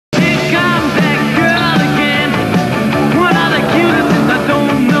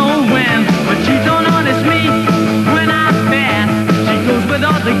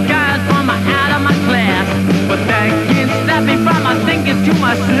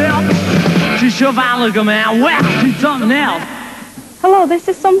myself. She shove out, look at me, well, she's something else. Hello, this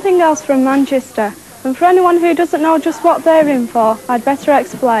is Something Else from Manchester. And for anyone who doesn't know just what they're in for, I'd better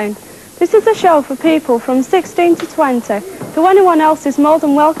explain. This is a show for people from 16 to 20, who anyone else is more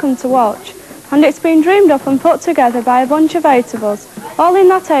than welcome to watch. And it's been dreamed up and put together by a bunch of 8 of us, all in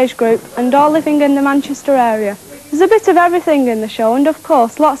that age group and all living in the Manchester area. There's a bit of everything in the show and, of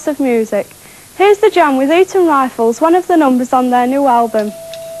course, lots of music. Here's the jam with Eton Rifles, one of the numbers on their new album.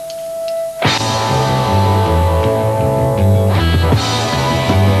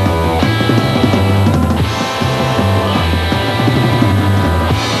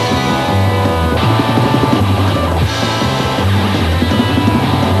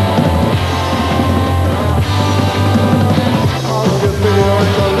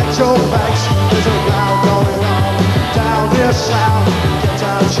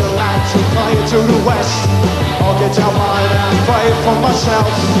 To the west, I'll get down mine and pray for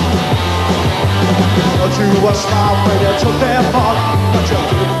myself. I'll do a smile when they took their part. I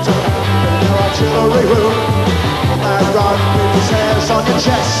jumped into their artillery room. And run with his hairs on your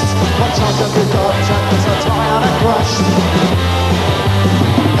chest. What time have you got? And there's a tired and crushed.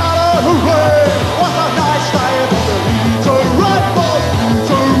 Hello, hooray! What a nice day for the Eton Rifles!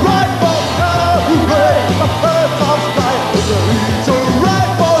 Eton Rifles! Hello, hooray! The first of day for the Eton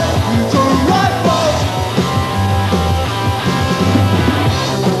Rifles! Eton Rifles!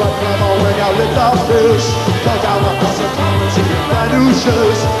 But clever when you lit the fuse. Go down the house and come and see your brand new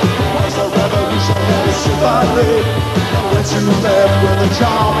shoes. Once the revolutionary symphony. I went to bed with a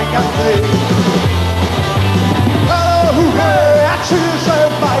charming athlete. Hello, hooray! I choose a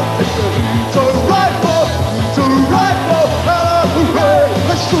fight. It's the Eton Rifles! Eton Rifles! Hello, hooray!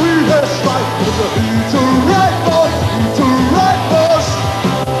 The street is right. It's the Eton Rifles! Eton Rifles!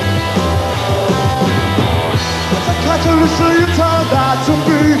 It's a catalyst you turned out to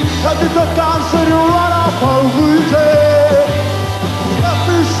be. I did the dance and you run up every day. Left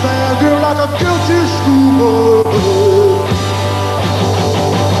me standing like a guilty schoolboy.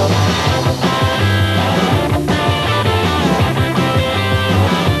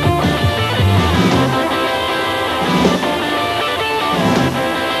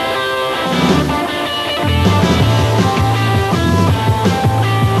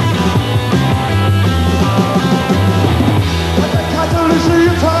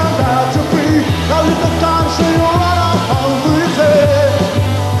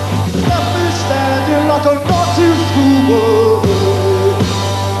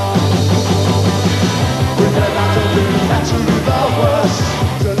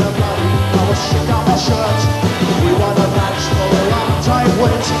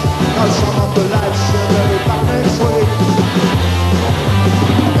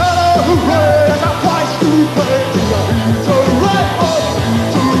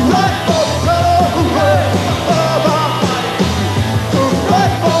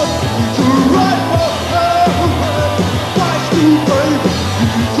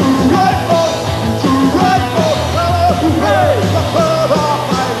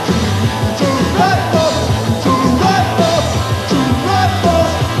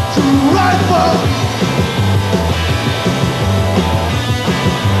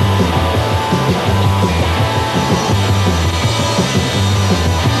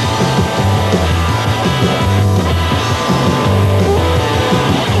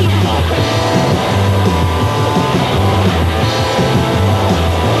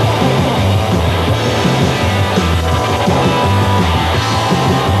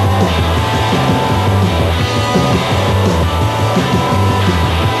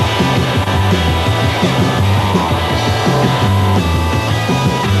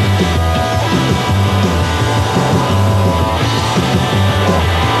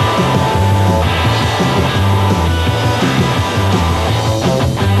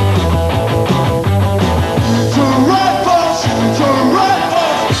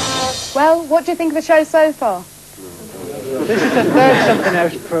 What do you think of the show so far? This is the third Something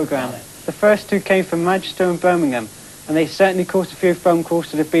Else programme. The first 2 came from Manchester and Birmingham, and they certainly caused a few phone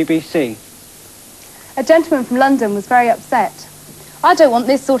calls to the BBC. A gentleman from London was very upset. I don't want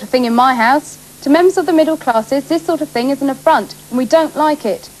this sort of thing in my house. To members of the middle classes, this sort of thing is an affront, and we don't like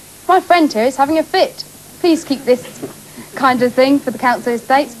it. My friend here is having a fit. Please keep this kind of thing for the council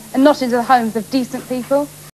estates and not into the homes of decent people.